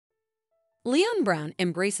Leon Brown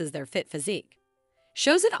embraces their fit physique.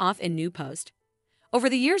 Shows it off in new post. Over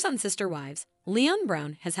the years on Sister Wives, Leon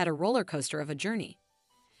Brown has had a roller coaster of a journey.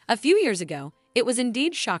 A few years ago, it was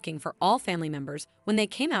indeed shocking for all family members when they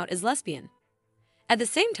came out as lesbian. At the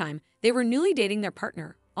same time, they were newly dating their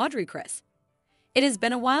partner, Audrey Chris. It has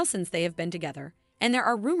been a while since they have been together, and there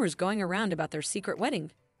are rumors going around about their secret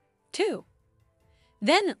wedding, too.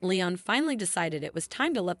 Then, Leon finally decided it was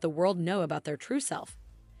time to let the world know about their true self.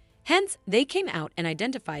 Hence, they came out and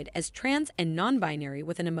identified as trans and non-binary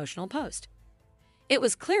with an emotional post. It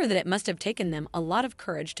was clear that it must have taken them a lot of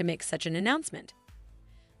courage to make such an announcement.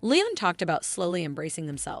 Leon talked about slowly embracing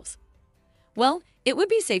themselves. Well, it would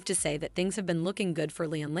be safe to say that things have been looking good for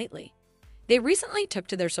Leon lately. They recently took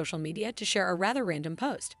to their social media to share a rather random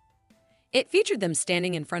post. It featured them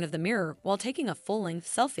standing in front of the mirror while taking a full-length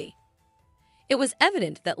selfie. It was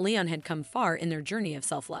evident that Leon had come far in their journey of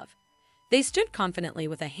self-love. They stood confidently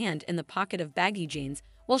with a hand in the pocket of baggy jeans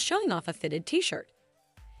while showing off a fitted t-shirt.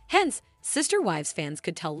 Hence, Sister Wives fans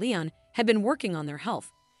could tell Leon had been working on their health,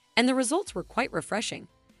 and the results were quite refreshing,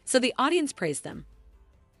 so the audience praised them.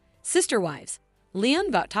 Sister Wives, Leon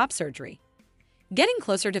about top surgery. Getting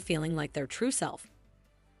closer to feeling like their true self.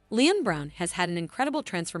 Leon Brown has had an incredible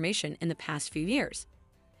transformation in the past few years.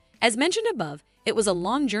 As mentioned above, it was a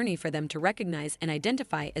long journey for them to recognize and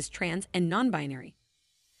identify as trans and non-binary.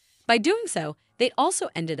 By doing so, they also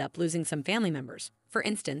ended up losing some family members, for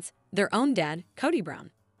instance, their own dad, Cody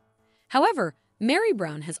Brown. However, Meri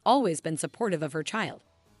Brown has always been supportive of her child.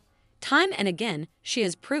 Time and again, she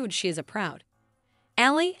has proved she is a proud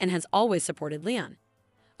ally and has always supported Leon.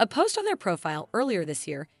 A post on their profile earlier this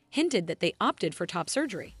year hinted that they opted for top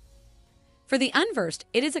surgery. For the unversed,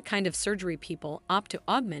 it is a kind of surgery people opt to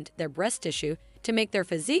augment their breast tissue to make their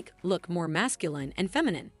physique look more masculine and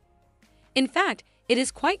feminine. In fact, it is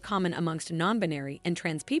quite common amongst non-binary and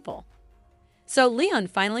trans people. So Leon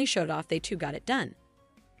finally showed off they too got it done.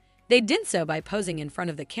 They did so by posing in front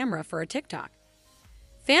of the camera for a TikTok.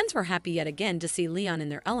 Fans were happy yet again to see Leon in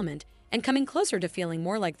their element and coming closer to feeling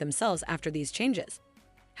more like themselves after these changes.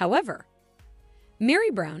 However,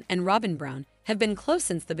 Meri Brown and Robin Brown have been close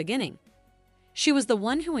since the beginning. She was the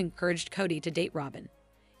one who encouraged Cody to date Robin.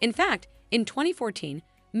 In fact, in 2014,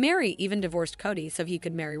 Meri even divorced Cody so he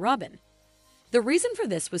could marry Robin. The reason for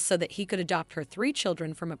this was so that he could adopt her 3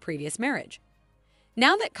 children from a previous marriage.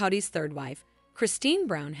 Now that Cody's third wife, Christine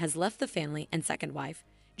Brown, has left the family and second wife,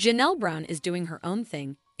 Janelle Brown, is doing her own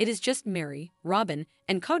thing, it is just Meri, Robin,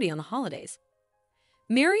 and Cody on the holidays.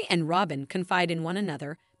 Meri and Robin confide in one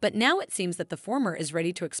another, but now it seems that the former is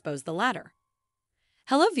ready to expose the latter.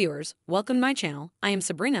 Hello viewers, welcome to my channel. I am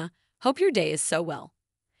Sabrina. Hope your day is so well.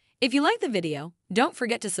 If you like the video, don't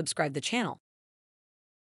forget to subscribe the channel.